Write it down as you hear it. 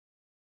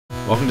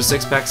Welcome to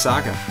Six-Pack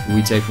Saga, where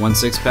we take one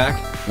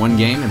six-pack, one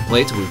game, and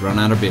play till we run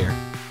out of beer.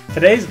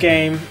 Today's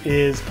game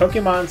is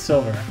Pokemon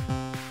Silver.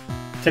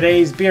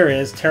 Today's beer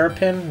is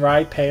Terrapin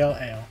Rye Pale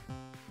Ale.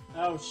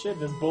 Oh shit,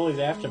 this bully's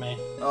after me.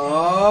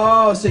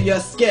 Oh, so you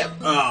skip.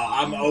 Oh,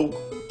 I'm Oak.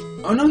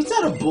 Oh no, he's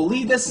not a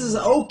bully. This is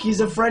Oak. He's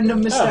a friend of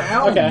Mr.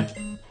 Elm.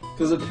 Okay.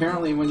 Because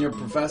apparently when you're a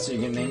professor,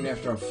 you get named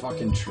after a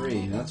fucking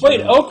tree. That's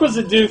Wait, real. Oak was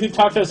the dude who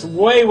talked to us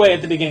way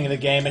at the beginning of the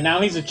game, and now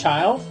he's a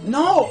child?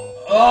 No!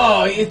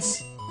 Oh,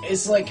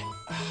 it's like...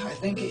 I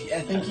think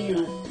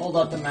you pulled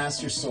out the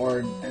Master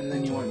Sword, and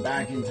then you went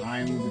back in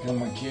time to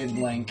become a Kid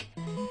Link.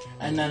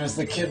 And then as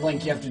the Kid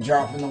Link, you have to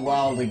drop in the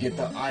well to get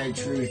the Eye of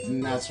Truth,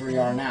 and that's where you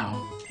are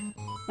now.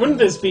 Wouldn't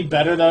this be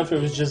better, though, if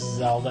it was just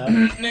Zelda?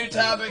 New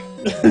topic!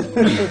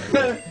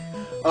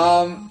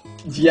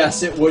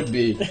 Yes, it would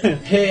be.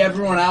 Hey,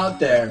 everyone out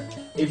there,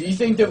 if you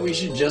think that we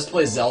should just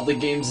play Zelda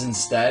games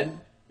instead,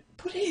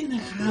 put it in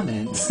the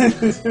comments.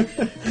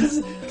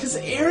 Because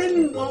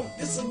Aaron won't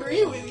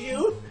disagree with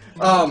you.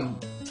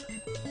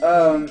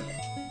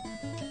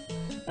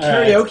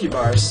 Karaoke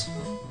bars.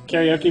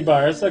 Karaoke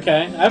bars,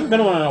 okay. I haven't been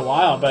to one in a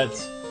while, but...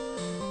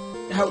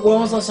 When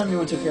was the last time you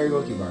went to a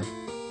karaoke bar?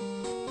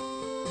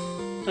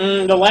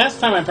 The last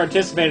time I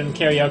participated in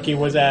karaoke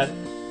was at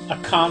a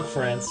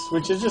conference,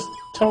 which is just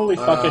totally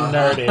fucking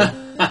nerdy.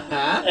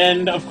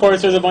 And, of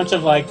course, there's a bunch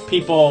of, like,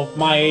 people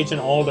my age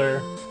and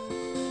older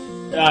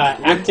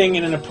acting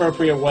in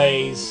inappropriate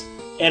ways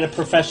in a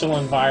professional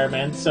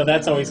environment, so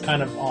that's always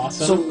kind of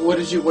awesome. So what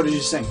did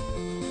you sing?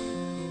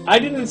 I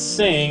didn't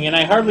sing, and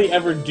I hardly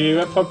ever do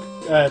at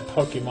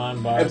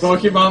Pokemon bars. At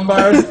Pokemon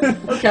bars?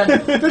 Okay.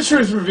 The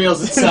truth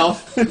reveals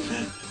itself.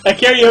 At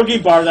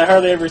karaoke bars, I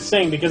hardly ever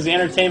sing, because the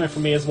entertainment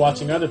for me is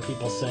watching other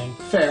people sing.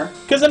 Fair.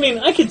 Because, I mean,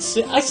 I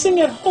sing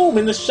at home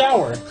in the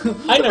shower.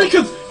 I know.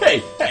 Because,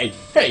 hey,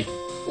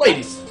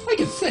 ladies, I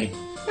can sing.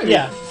 I mean,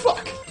 yeah.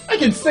 Fuck. I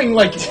can sing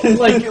like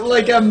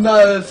I'm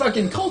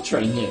fucking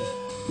Coltrane here.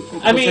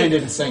 Coltrane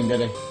didn't sing, did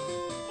he?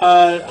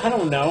 I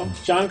don't know.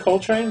 John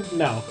Coltrane?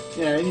 No.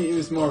 Yeah, he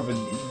was more of a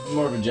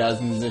jazz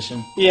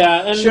musician.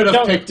 Yeah, and should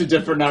have picked a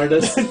different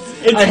artist.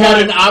 I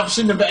had an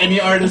option of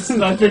any artist,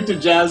 and I picked a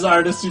jazz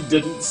artist who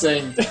didn't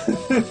sing.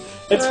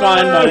 It's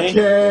fine, buddy.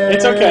 Okay.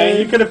 It's okay.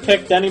 You could have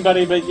picked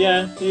anybody, but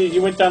yeah, you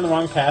went down the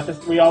wrong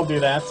path. We all do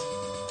that.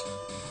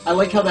 I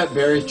like how that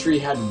berry tree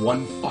had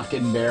one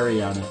fucking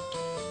berry on it.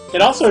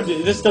 It also,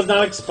 this does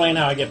not explain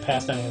how I get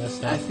past any of this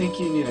stuff. I think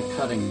you need a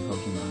cutting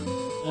Pokemon.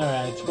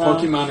 Alright, well...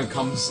 Pokemon who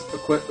comes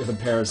equipped with a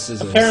pair of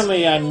scissors.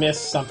 Apparently I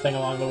missed something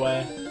along the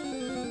way.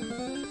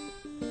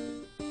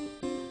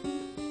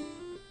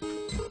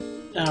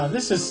 Oh,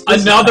 this is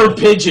another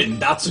pigeon!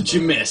 That's what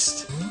you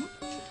missed!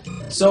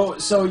 So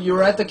you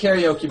were at the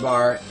karaoke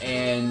bar,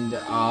 and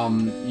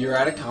you're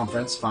at a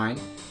conference, fine,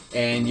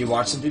 and you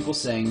watched some people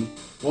sing.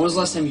 When was the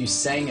last time you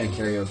sang at a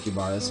karaoke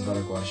bar? That's a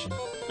better question.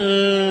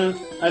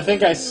 I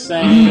think I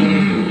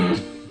sang...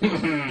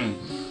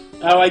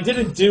 Oh, I did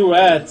a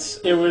duet.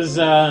 It was,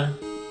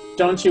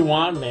 Don't You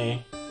Want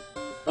Me?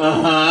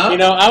 Uh-huh. You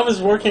know, I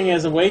was working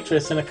as a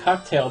waitress in a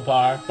cocktail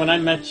bar when I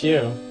met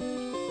you.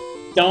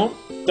 Don't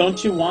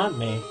You Want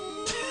Me?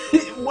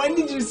 When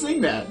did you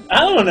sing that? I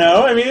don't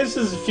know. I mean, this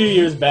is a few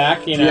years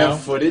back, you know. Do you have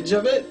footage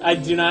of it? I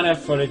do not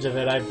have footage of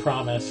it, I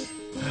promise.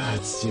 Oh,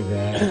 it's too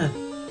bad.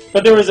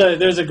 But there's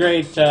a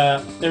great,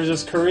 there was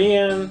this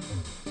Korean,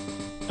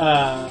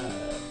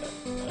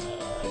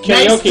 karaoke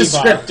nice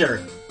descriptor.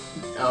 bar.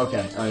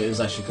 Okay, it was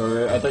actually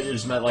Korean. I thought you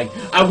just meant, like,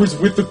 I was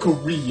with the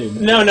Korean.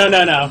 No.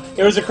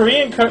 It was a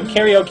Korean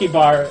karaoke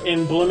bar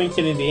in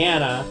Bloomington,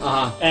 Indiana.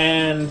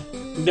 And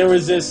there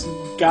was this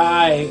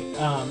guy,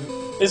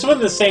 this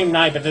wasn't the same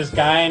night, but this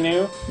guy I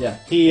knew. Yeah.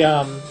 He,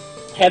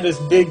 had this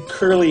big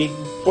curly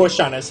bush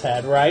on his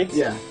head, right?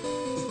 Yeah.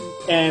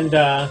 And,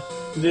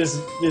 this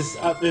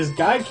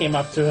guy came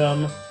up to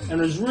him and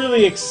was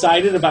really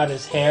excited about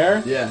his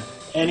hair. Yeah.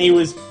 And he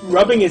was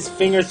rubbing his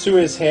fingers through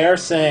his hair,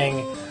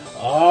 saying,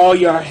 "Oh,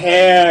 your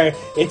hair,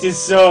 it is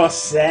so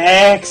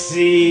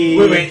sexy."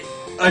 Wait.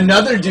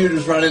 Another dude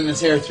was running his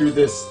hair through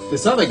this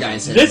other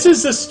guy's hair. This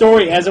is the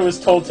story as it was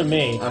told to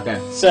me. Okay.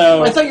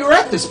 So... I thought you were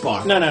at this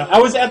bar. No, I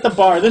was at the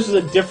bar. This was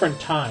a different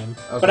time.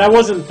 Okay. But I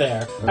wasn't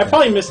there. Okay. I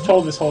probably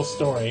mistold this whole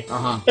story.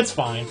 Uh-huh. It's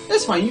fine.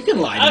 That's fine. You can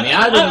lie to me.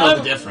 I didn't know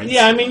the difference.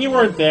 Yeah, I mean, you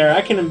weren't there.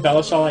 I can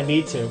embellish all I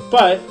need to.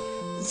 But,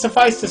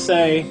 suffice to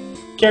say,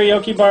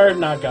 karaoke bar,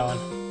 not going.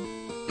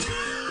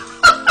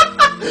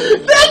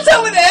 That's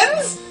how it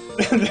ends?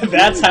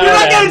 That's how You're it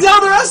not ends. gonna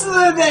tell the rest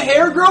of the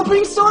hair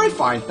groping story?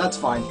 Fine, that's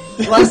fine.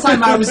 Last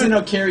time I was in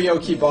a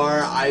karaoke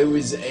bar, I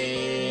was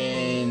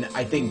in,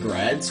 I think,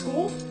 grad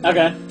school.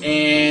 Okay.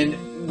 And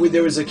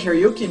there was a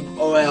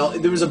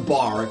there was a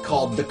bar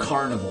called The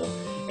Carnival.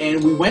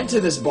 And we went to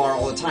this bar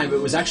all the time, but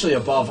it was actually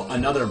above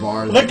another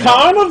bar. The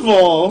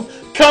Carnival!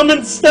 Come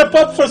and step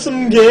up for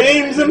some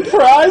games and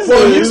prizes!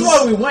 Well, here's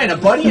why we went. A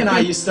buddy and I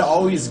used to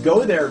always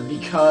go there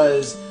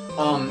because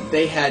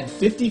they had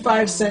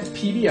 55-cent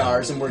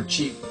PBRs and were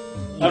cheap,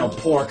 you know,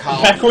 poor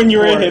college. Back when you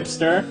were a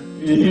hipster.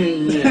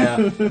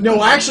 Yeah. No,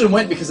 I actually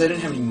went because I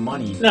didn't have any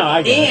money. No,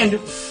 I get it.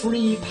 And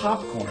free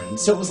popcorn.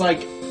 So it was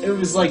like a Oh,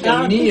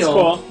 meal.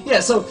 that's cool. Yeah.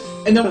 So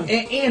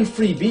and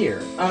free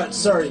beer.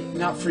 Sorry,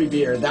 not free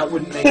beer. That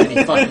wouldn't make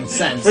any fucking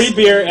sense. Free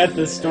beer at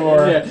the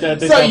store. Yeah.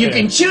 So you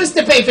can choose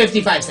to pay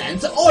 55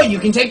 cents, or you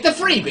can take the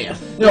free beer.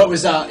 No, it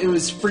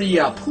was free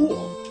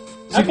pool.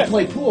 So you can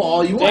play pool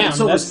all you want. Damn,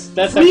 So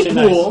that's free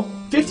actually pool,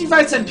 nice.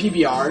 55-cent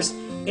PBRs,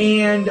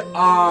 and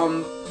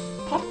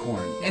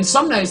popcorn. And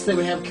some nights they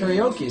would have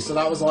karaoke. So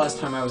that was the last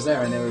time I was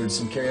there, and there was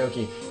some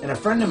karaoke. And a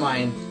friend of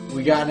mine,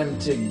 we got him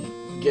to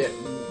get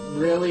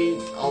really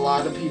a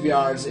lot of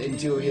PBRs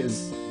into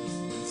his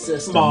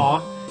system.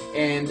 Aw.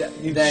 And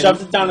then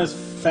Shoved it down his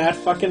fat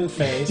fucking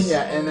face.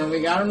 yeah, and then we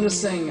got him to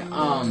sing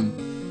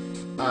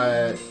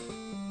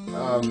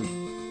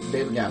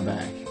Baby Got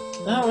Back.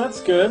 Oh, that's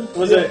good.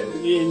 Was it?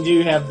 Do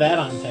you have that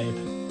on tape?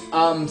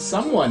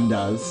 Someone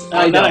does. Oh,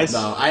 I nice.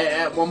 don't know. I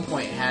at one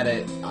point had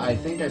it. I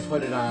think I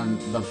put it on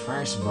the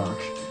Facebook,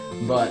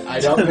 but I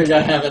don't think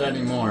I have it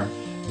anymore.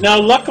 Now,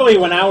 luckily,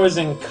 when I was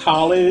in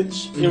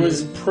college, it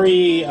was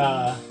pre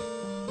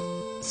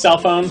cell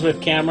phones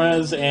with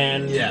cameras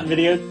and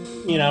video,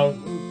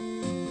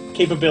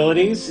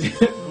 capabilities.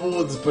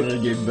 We'll just put it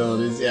in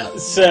capabilities. Yeah.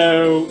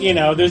 So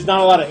there's not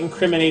a lot of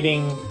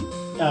incriminating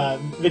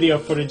video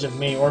footage of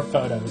me or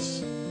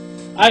photos.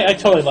 I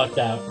totally lucked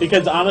out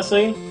because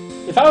honestly,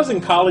 if I was in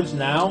college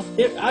now,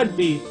 it'd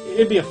be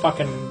a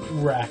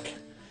fucking wreck.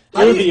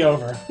 It would be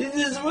over.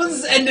 We'll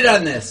just end it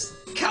on this.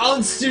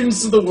 College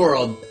students of the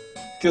world,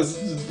 because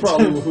it's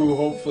probably who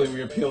hopefully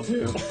we appeal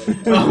to.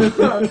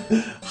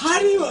 How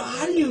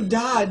do you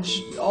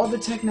dodge all the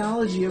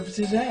technology of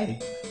today?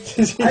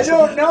 I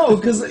don't know,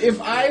 because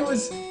if I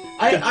was.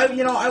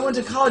 I went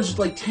to college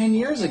like 10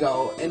 years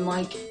ago, and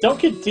like. Don't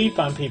get deep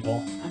on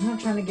people. I'm not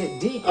trying to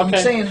get deep. Okay.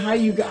 I'm saying how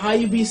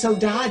you be so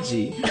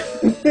dodgy.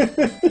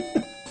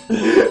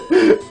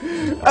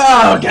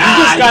 Oh God! You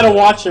just gotta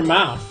watch your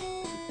mouth.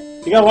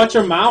 You gotta watch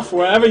your mouth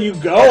wherever you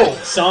go,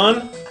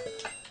 son.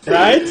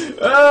 Right?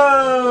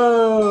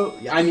 Oh,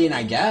 I mean,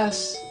 I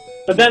guess.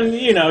 But then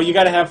you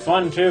gotta have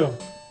fun too.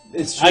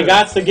 It's true. I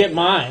got to get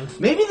mine.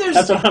 Maybe there's.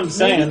 That's what I'm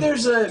saying.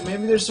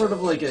 Maybe there's sort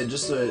of like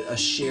a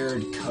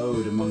shared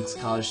code amongst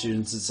college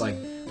students. It's like,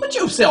 put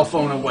your cell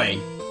phone away.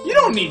 You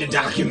don't need to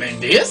document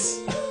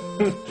this.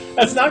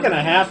 That's not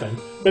gonna happen.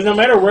 Because no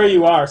matter where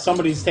you are,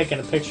 somebody's taking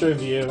a picture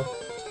of you.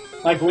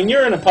 Like when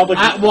you're in a public.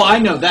 I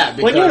know that.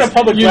 Because, when you're in a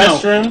public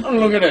restroom.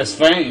 Look at his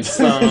face.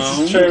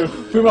 It's true.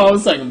 People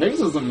always taking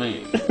pictures of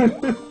me.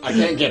 I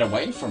can't get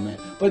away from it.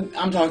 But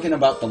I'm talking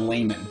about the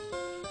layman.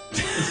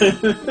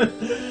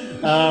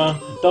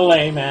 The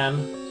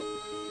layman.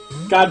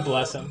 God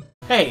bless him.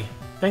 Hey,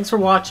 thanks for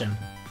watching.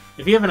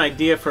 If you have an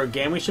idea for a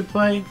game we should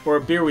play or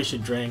a beer we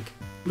should drink,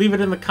 leave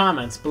it in the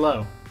comments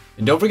below.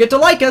 And don't forget to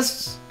like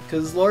us,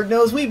 because Lord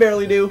knows we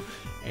barely do.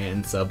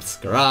 And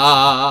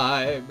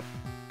subscribe.